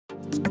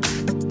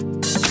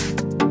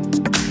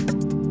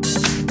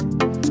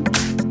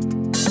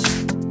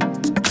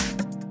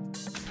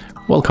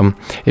Welcome.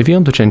 If you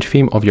want to change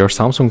theme of your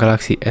Samsung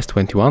Galaxy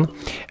S21,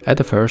 at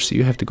the first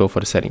you have to go for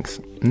the settings.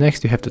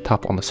 Next you have to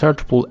tap on the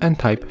search pool and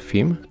type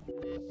theme.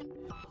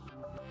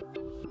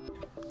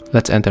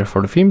 Let's enter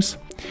for the themes.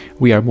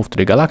 We are moved to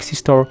the Galaxy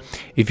store.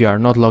 If you are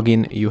not logged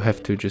in, you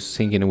have to just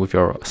sync in with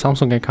your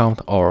Samsung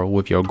account or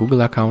with your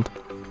Google account.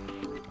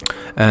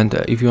 And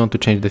if you want to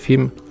change the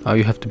theme,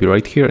 you have to be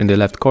right here in the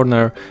left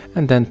corner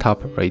and then tap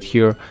right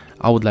here.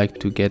 I would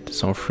like to get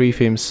some free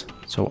themes,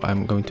 so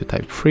I'm going to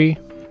type free.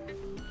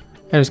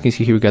 And as you can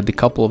see here, we got the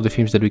couple of the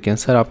themes that we can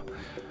set up.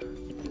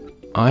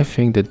 I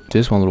think that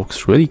this one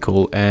looks really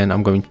cool and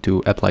I'm going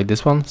to apply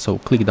this one. So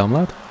click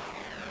download.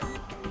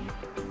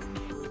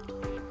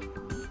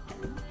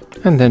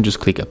 And then just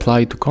click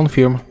apply to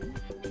confirm.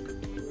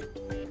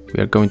 We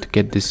are going to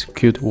get this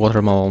cute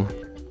watermelon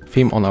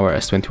theme on our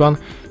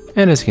S21.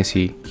 And as you can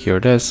see, here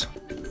it is.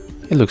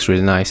 It looks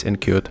really nice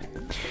and cute.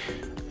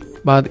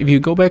 But if you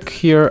go back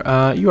here,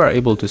 you are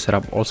able to set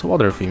up also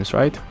other themes,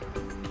 right?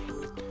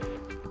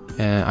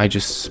 I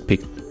just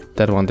picked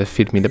that one that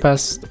fit me the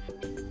best,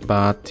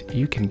 but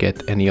you can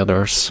get any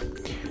others.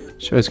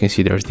 So as you can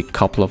see, there's the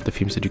couple of the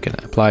themes that you can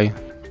apply.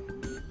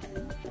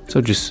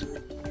 So just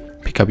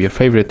pick up your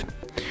favorite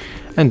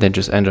and then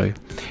just enjoy.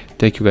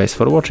 Thank you guys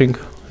for watching.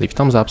 Leave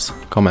thumbs ups,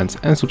 comments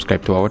and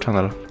subscribe to our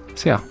channel.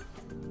 See ya!